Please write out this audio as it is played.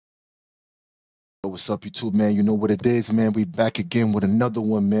What's up, you two, man? You know what it is, man. We back again with another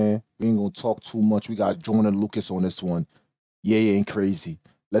one, man. We ain't gonna talk too much. We got Joyner Lucas on this one. Ye ain't crazy.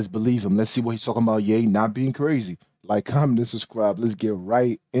 Let's believe him. Let's see what he's talking about. Ye not being crazy. Like, comment, and subscribe. Let's get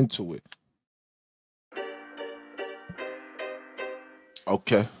right into it.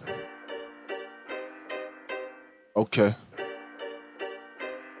 Okay. Okay.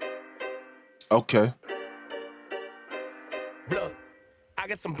 Okay. Look, I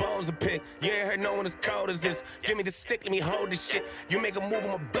got some bones to pick. You ain't heard no one as cold as this. Give me the stick, let me hold this shit. You make a move,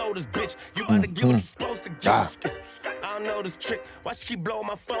 I'ma blow this bitch. You about to get what you supposed to get. Ah. I don't know this trick. Why she keep blowing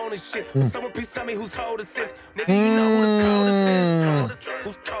my phone and shit? Will someone please tell me whose coldest is? Nigga, you know who the coldest is.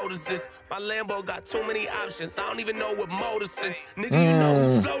 Whose coldest is? My Lambo got too many options. I don't even know what motors in. Nigga, you know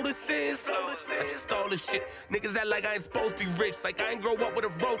who flow this is? I just stole this shit. Niggas act like I ain't supposed to be rich. Like I ain't grow up where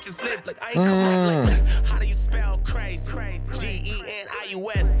the roaches live. Like I ain't come up like, how do you spell crazy?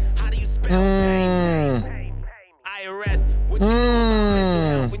 G-E-N-I-U-S. How do you spell pain? IRS. What you know about mental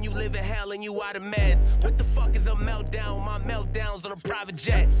health when you live in hell and you out of meds? What the fuck is a meltdown? My meltdowns on a private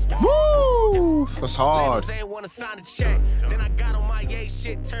jet. Woo! That's hard. Ain't wanna sign a check. Then I got on my yay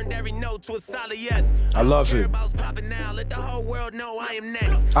shit, turned every no to a solid yes. I love it. Popping now, let the whole world know I am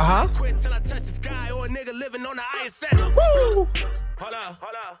next. Quit till I touch the sky or a nigga living on the ISS. Woo! Hold up.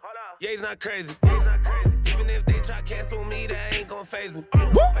 Ye's not crazy. Even if they try cancel me, that ain't gon' phase me.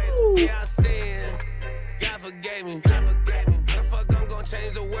 Woo! Yeah, I sin. God forgave me. How the fuck I'm gon'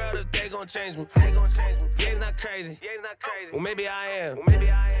 change the world if they gon' change me? Ye's not crazy. Well, maybe I am.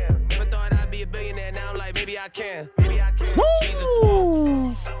 Never thought I'd be a billionaire. Now I'm like, maybe I can.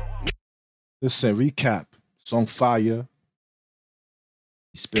 Woo! Listen, recap. Song Fire.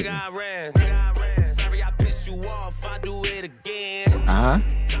 He's spitting. I ran. Sorry I pissed you off. I do it again.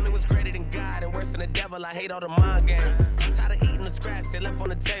 Tell me what's greater than God and worse than the devil. I hate all the mind games. I'm tired of eating the scraps they left on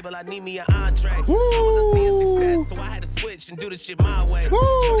the table. I need me an entree. I wasn't seeing success, so I had to switch and do the shit my way.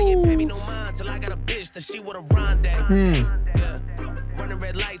 Shorty ain't pay me no mind till I got a bitch that she with a rendezvous. Yeah. Running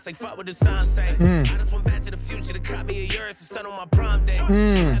red lights like fuck what the sign say. I just went back to the future to copy of yours to start on my prom day.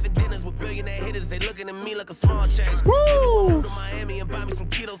 Having dinners with billionaire hitters, they looking at me like a small change. Go to Miami and buy me some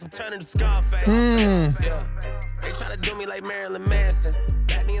kilos and turn into Scarface. Yeah. They try to do me like Marilyn Manson.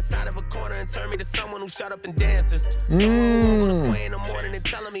 Back me inside of a corner and turn me to someone who shut up and dances. Someone who sway in the morning and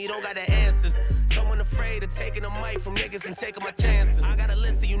telling me you don't got the answers. Someone afraid of taking a mic from niggas and taking my chances. I got a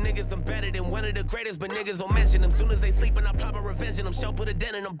list of you niggas, I'm better than one of the greatest, but niggas don't mention them. Soon as they sleep and I pop a revenge in them, show put a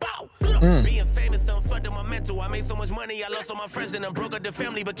dent in them, bow. Being famous done fucked up my mental. I made so much money, I lost all my friends and I broke up the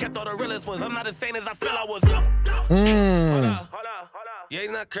family, but kept all the realest ones. I'm not as sane as I feel I was. Hold up. Yeah,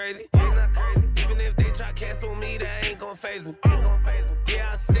 he's not crazy. Even if they try cancel me, that ain't gon' phase me.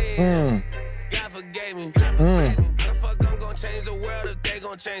 Yeah, I sin. God forgave me. How the fuck I'm gon' change the world if they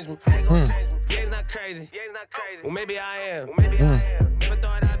gon' change me? Yeah, he's not crazy. Well, maybe I am. Never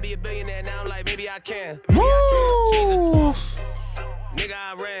thought I'd be a billionaire. Now I'm like, maybe I can. Jesus. Nigga,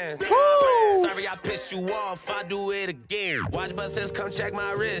 I ran. Sorry I pissed you off. I do it again. Watch buses come check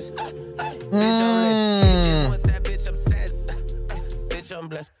my wrist. Bitch, I'm lit. Once that bitch obsessed. Bitch, I'm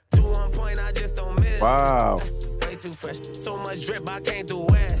blessed. 2 on point, I just don't miss. Wow. Way too fresh. So much drip, I can't do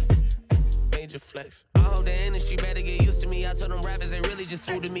it. Major flex. I hope the industry better get used to me. I told them rappers they really just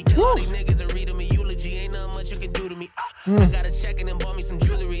fooled me. Kill all these niggas are reading me eulogy. Ain't nothing much you can do to me. I got a check and then bought me some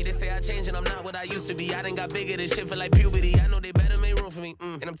jewelry. They say I changed and I'm not what I used to be. I done got bigger, this shit feel like puberty. I know they better make room for me.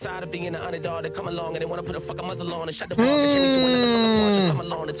 And I'm tired of being the underdog that come along and they wanna put a fucking muzzle on and shut the ball and check me to another fucking porch and I'm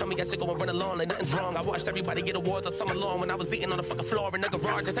alone. And tell me I should go and run along like nothing's wrong. I watched everybody get awards all summer long when I was eating on the fucking floor in the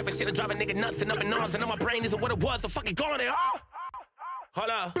garage. That type of shit I drive a nigga nuts and up in arms and now my brain isn't what it was, so fucking gone there. Hold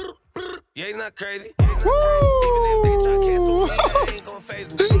up. Yeah, he's not crazy. Even if they try cancel me, that ain't gon'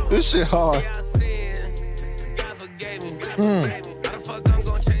 phase me. This shit hard. Yeah, I sin. God forgave me. How the fuck I'm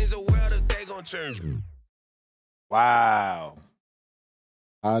gon' change the world if they gon' change me? Wow.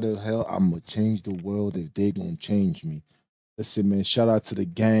 How the hell I'm gonna change the world if they gonna change me? Listen, man, shout out to the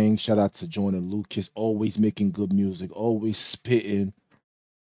gang. Shout out to Joyner Lucas. Always making good music. Always spitting.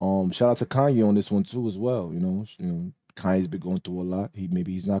 Shout out to Kanye on this one too as well. You know, Kanye's been going through a lot.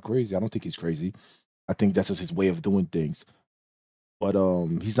 Maybe he's not crazy. I don't think he's crazy. I think that's just his way of doing things. But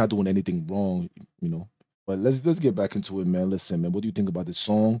he's not doing anything wrong, you know. But let's get back into it, man. Listen, man, what do you think about this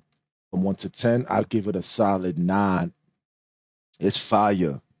song? From 1 to 10, I'll give it a solid 9. It's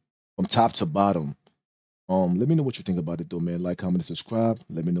fire from top to bottom. Let me know what you think about it though, man. Like, comment, and subscribe.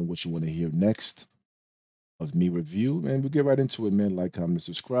 Let me know what you want to hear next of me review. And we'll get right into it, man. Like, comment, and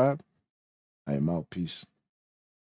subscribe. I am out. Peace.